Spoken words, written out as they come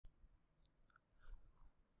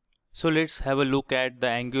So let's have a look at the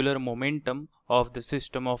angular momentum of the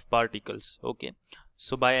system of particles. Okay,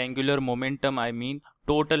 so by angular momentum I mean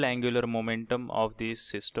total angular momentum of this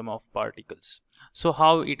system of particles. So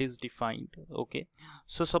how it is defined? Okay,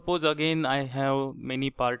 so suppose again I have many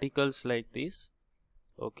particles like this.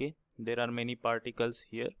 Okay, there are many particles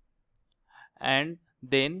here, and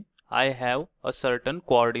then I have a certain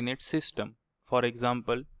coordinate system. For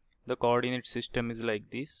example, the coordinate system is like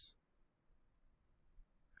this.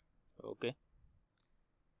 Okay,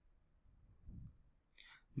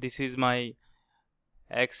 this is my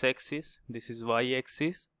x-axis, this is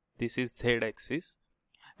y-axis, this is z-axis,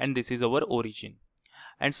 and this is our origin.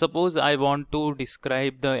 And suppose I want to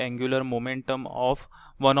describe the angular momentum of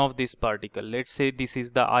one of this particle. Let's say this is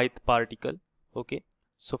the ith particle. Okay,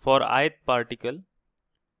 so for ith particle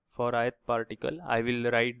I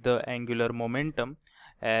will write the angular momentum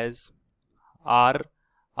as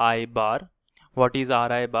ri bar. What is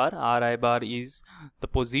ri bar? Ri bar is the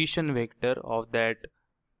position vector of that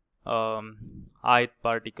ith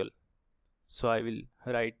particle. So I will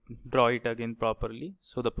draw it again properly.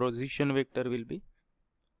 So the position vector will be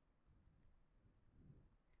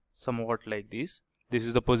somewhat like this. This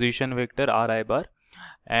is the position vector ri bar,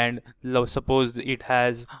 and suppose it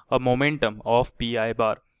has a momentum of pi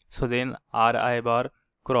bar. So then ri bar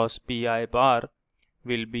cross pi bar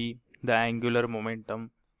will be the angular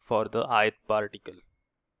momentum for the ith particle.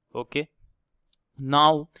 Okay.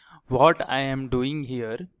 Now what I am doing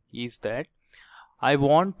here is that I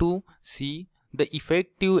want to see the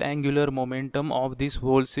effective angular momentum of this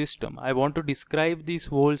whole system. I want to describe this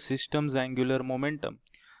whole system's angular momentum.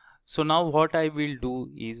 So now what I will do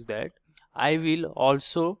is that I will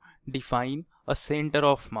also define a center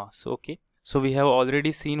of mass. Okay, so we have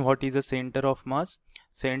already seen what is a center of mass.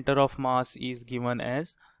 Center of mass is given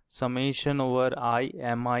as summation over I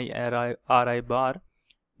mi ri bar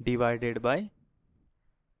divided by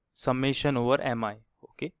summation over mi.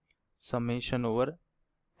 Okay, summation over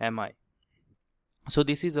mi. So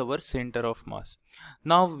this is our center of mass.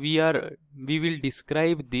 Now we will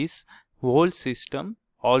describe this whole system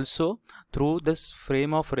also through this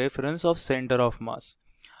frame of reference of center of mass.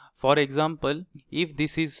 For example, if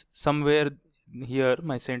this is somewhere here,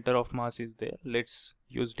 my center of mass is there. Let's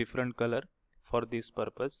use different color for this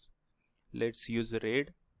purpose. Let's use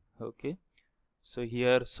red. Okay, so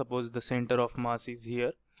here suppose the center of mass is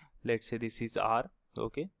here. Let's say this is r.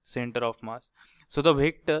 Okay, center of mass. So the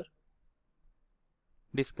vector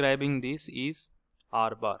describing this is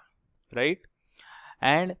r bar, right?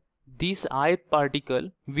 And this ith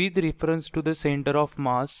particle with reference to the center of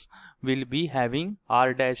mass will be having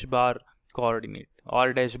r dash bar coordinate,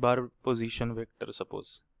 r dash bar position vector.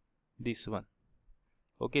 Suppose this one.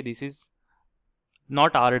 Okay, this is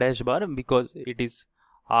not r dash bar because it is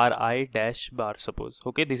ri dash bar. Suppose,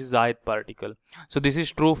 okay, this is ith particle. So this is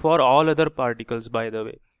true for all other particles, by the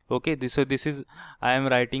way. Okay, this is I am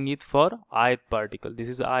writing it for ith particle. This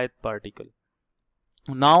is ith particle.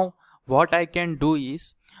 Now what I can do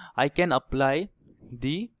is I can apply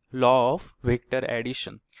the law of vector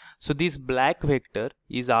addition. So this black vector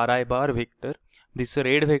is ri bar vector, this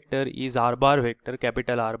red vector is r bar vector,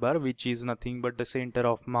 capital R bar, which is nothing but the center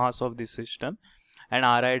of mass of this system, and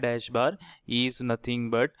ri dash bar is nothing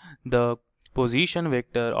but the position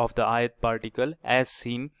vector of the ith particle as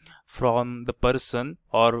seen from the person,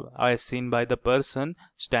 or as seen by the person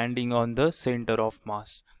standing on the center of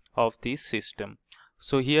mass of this system.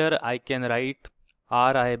 So here I can write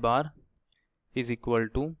ri bar is equal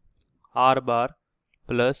to r bar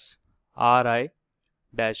plus ri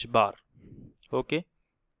dash bar. Okay,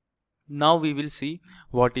 now we will see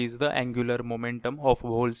what is the angular momentum of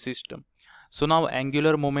whole system. So now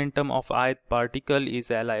angular momentum of ith particle is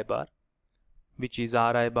li bar, which is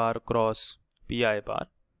ri bar cross pi bar.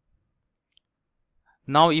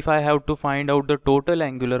 Now if I have to find out the total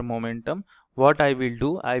angular momentum, what I will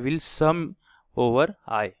do, I will sum over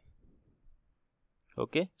I.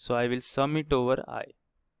 Okay, so I will sum it over I.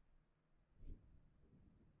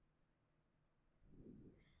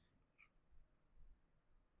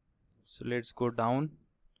 So let's go down.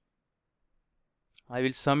 I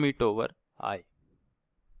will sum it over I.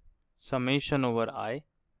 Summation over I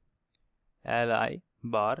li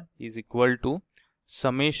bar is equal to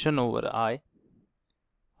summation over I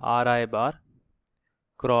ri bar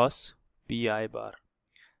cross pi bar.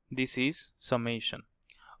 This is summation.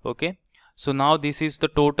 Okay, so now this is the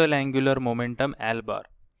total angular momentum L bar.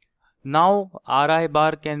 Now ri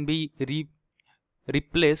bar can be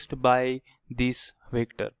replaced by this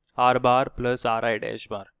vector r bar plus ri dash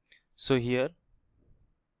bar. So here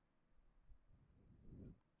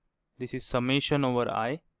this is summation over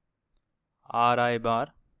I ri bar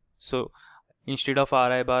So instead of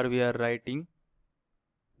Ri bar we are writing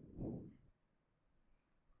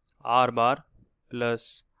R bar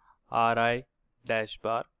plus Ri dash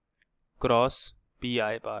bar cross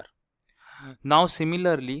Pi bar. Now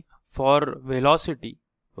similarly for velocity,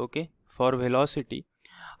 okay, for velocity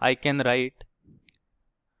I can write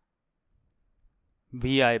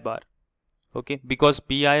Vi bar, okay, because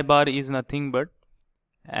Pi bar is nothing but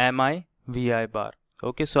Mi Vi bar.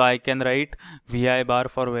 Okay, so I can write Vi bar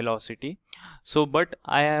for velocity. So but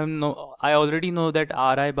I already know that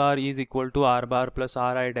Ri bar is equal to R bar plus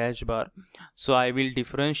Ri dash bar. So I will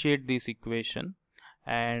differentiate this equation,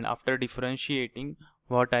 and after differentiating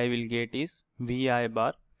what I will get is Vi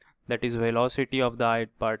bar, that is velocity of the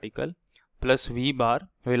ith particle, plus V bar,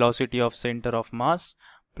 velocity of center of mass,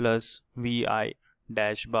 plus Vi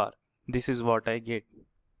dash bar. This is what I get.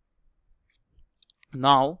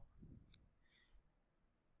 Now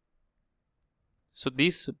so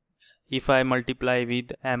this, if I multiply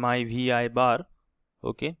with Mi Vi bar,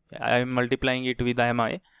 okay, I am multiplying it with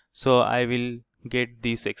Mi, so I will get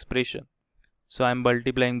this expression. So I am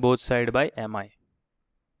multiplying both sides by Mi.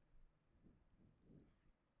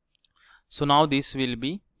 So now this will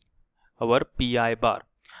be our Pi bar.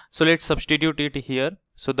 So let's substitute it here.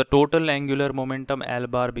 So the total angular momentum L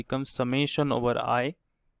bar becomes summation over I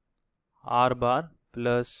R bar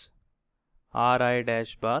plus Ri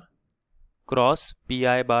dash bar cross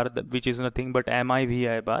Pi bar, which is nothing but Mi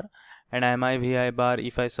Vi bar, and Mi Vi bar,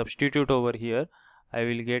 if I substitute over here, I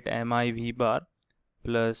will get Mi V bar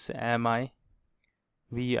plus Mi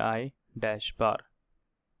Vi dash bar.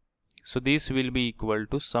 So this will be equal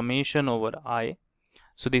to summation over I.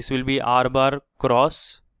 So this will be R bar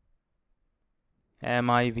cross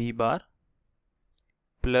Mi V bar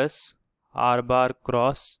plus R bar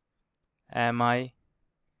cross Mi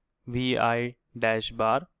Vi dash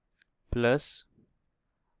bar plus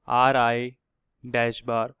Ri dash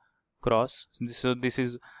bar cross. So this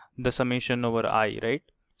is the summation over I, right?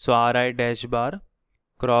 So Ri dash bar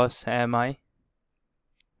cross Mi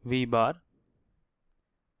V bar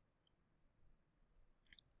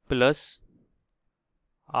plus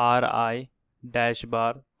Ri dash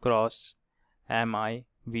bar cross Mi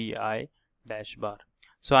Vi dash bar.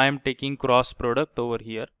 So I am taking cross product over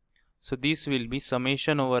here. So this will be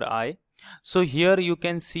summation over I. So here you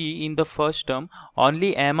can see in the first term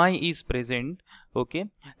only Mi is present, okay,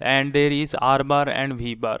 and there is R bar and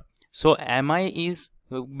V bar. So Mi is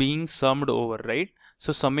being summed over, right?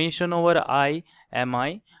 So summation over I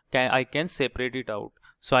Mi, I can separate it out.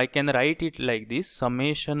 So I can write it like this: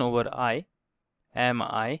 summation over I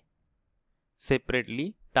Mi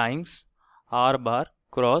separately times R bar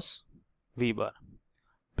cross V bar,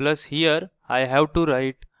 plus here I have to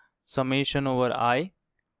write summation over I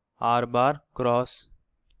R bar cross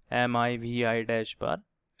Mi Vi dash bar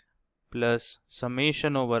plus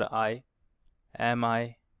summation over I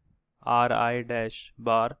Mi Ri dash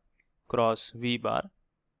bar cross V bar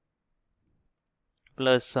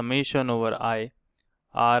plus summation over I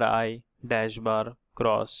Ri dash bar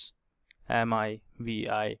cross Mi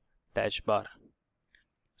Vi dash bar.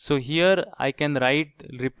 So here I can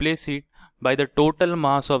replace it by the total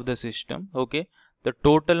mass of the system, okay. The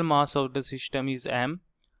total mass of the system is M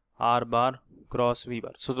R bar cross V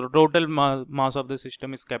bar. So the total mass of the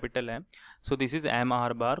system is capital M. So this is M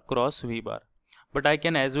R bar cross V bar. But I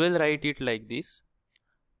can as well write it like this: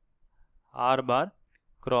 R bar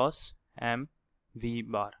cross M V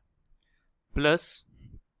bar. Plus,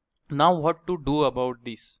 now what to do about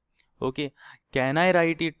this? Okay, can I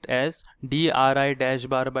write it as dri dash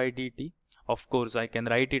bar by dt? Of course I can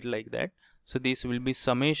write it like that. So this will be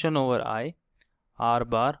summation over I R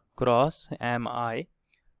bar cross Mi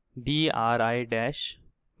dri dash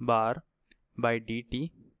bar by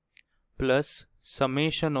dt plus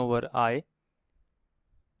summation over I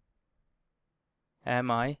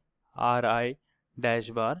Mi Ri dash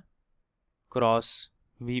bar cross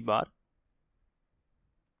V bar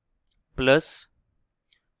plus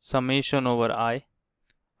summation over I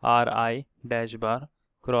Ri dash bar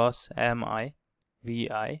cross Mi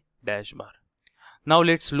Vi dash bar. Now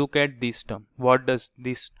let's look at this term. What does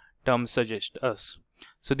this term suggest us?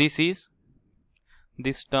 So this is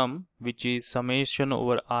this term, which is summation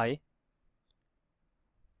over I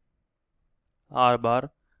R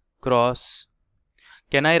bar cross.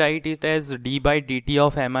 Can I write it as d by dt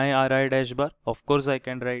of Mi Ri dash bar? Of course I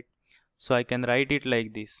can write. So I can write it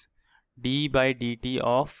like this: d by dt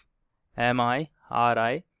of Mi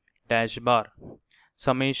Ri dash bar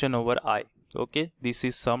summation over I. Okay, this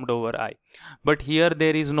is summed over I, but here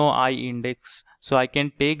there is no I index, so I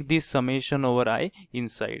can take this summation over I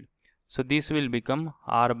inside. So this will become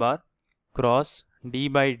R bar cross d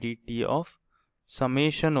by dt of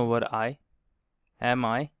summation over I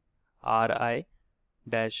mi ri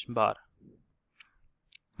dash bar.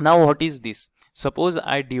 Now what is this? Suppose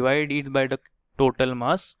I divide it by the total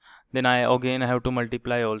mass, then I again have to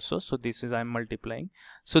multiply also. So this is I am multiplying.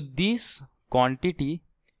 So this quantity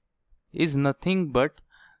is nothing but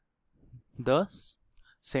the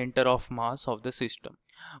center of mass of the system.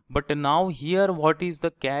 But now here what is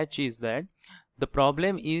the catch is that the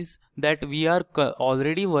problem is that we are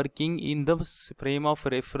already working in the frame of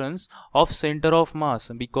reference of center of mass,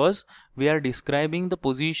 because we are describing the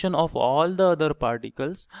position of all the other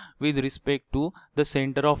particles with respect to the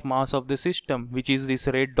center of mass of the system, which is this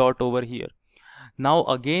red dot over here. Now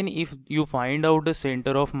again, if you find out the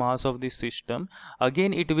center of mass of this system,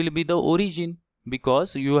 again it will be the origin,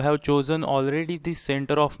 because you have chosen already this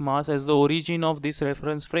center of mass as the origin of this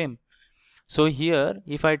reference frame. So here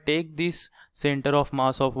if I take this center of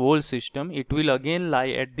mass of whole system, it will again lie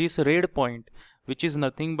at this red point, which is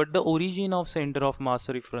nothing but the origin of center of mass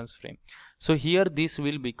reference frame. So here this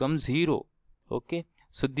will become 0. Okay,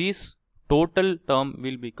 so this total term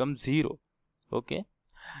will become 0. Okay,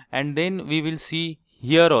 and then we will see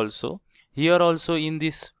here also in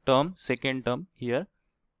this term, second term here,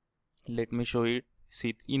 let me show it.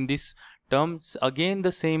 See, in this terms again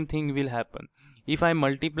the same thing will happen. If I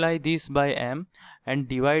multiply this by m and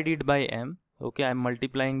divide it by m, okay, I am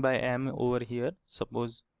multiplying by m over here.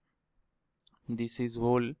 Suppose this is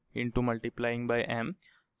whole into multiplying by m.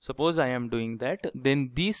 Suppose I am doing that, then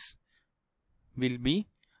this will be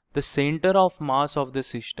the center of mass of the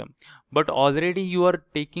system. But already you are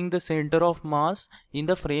taking the center of mass in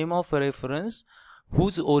the frame of reference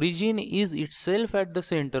whose origin is itself at the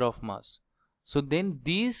center of mass. So then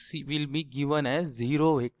this will be given as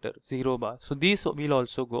 0 vector, 0 bar. So this will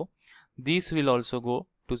also go, this will also go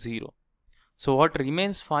to 0. So what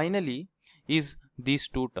remains finally is these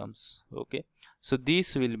two terms. Okay, so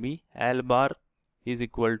this will be L bar is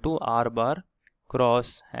equal to R bar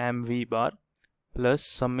cross mv bar plus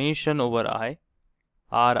summation over I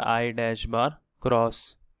ri dash bar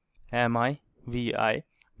cross mi vi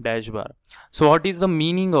dash bar. So what is the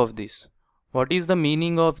meaning of this? What is the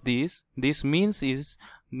meaning of this? This means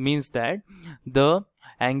that the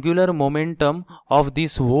angular momentum of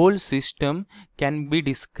this whole system can be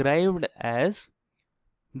described as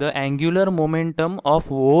the angular momentum of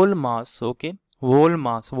whole mass, okay, whole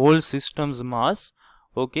mass, whole system's mass,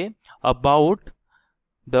 okay, about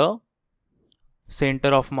the center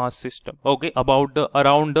of mass system, okay, about the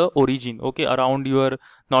around the origin, okay, around your,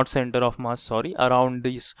 not center of mass, sorry, around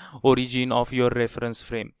this origin of your reference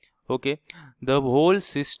frame. Okay, the whole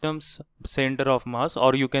system's center of mass,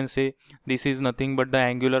 or you can say this is nothing but the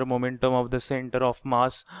angular momentum of the center of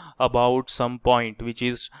mass about some point which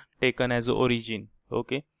is taken as origin.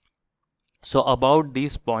 Okay, so about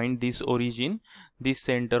this point, this origin, this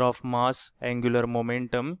center of mass angular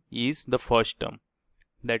momentum is the first term,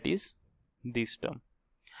 that is this term,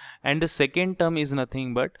 and the second term is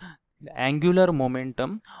nothing but the angular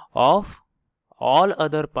momentum of all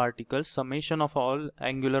other particles, summation of all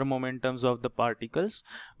angular momentums of the particles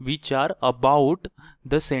which are about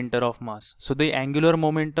the center of mass. So the angular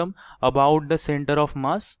momentum about the center of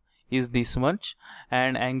mass is this much,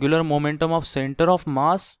 and angular momentum of center of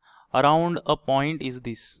mass around a point is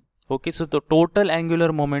this. Okay, so the total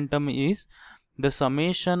angular momentum is the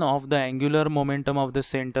summation of the angular momentum of the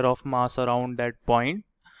center of mass around that point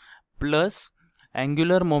plus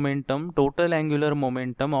angular momentum, total angular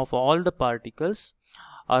momentum of all the particles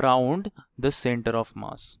around the center of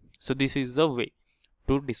mass. So this is the way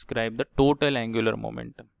to describe the total angular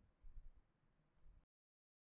momentum.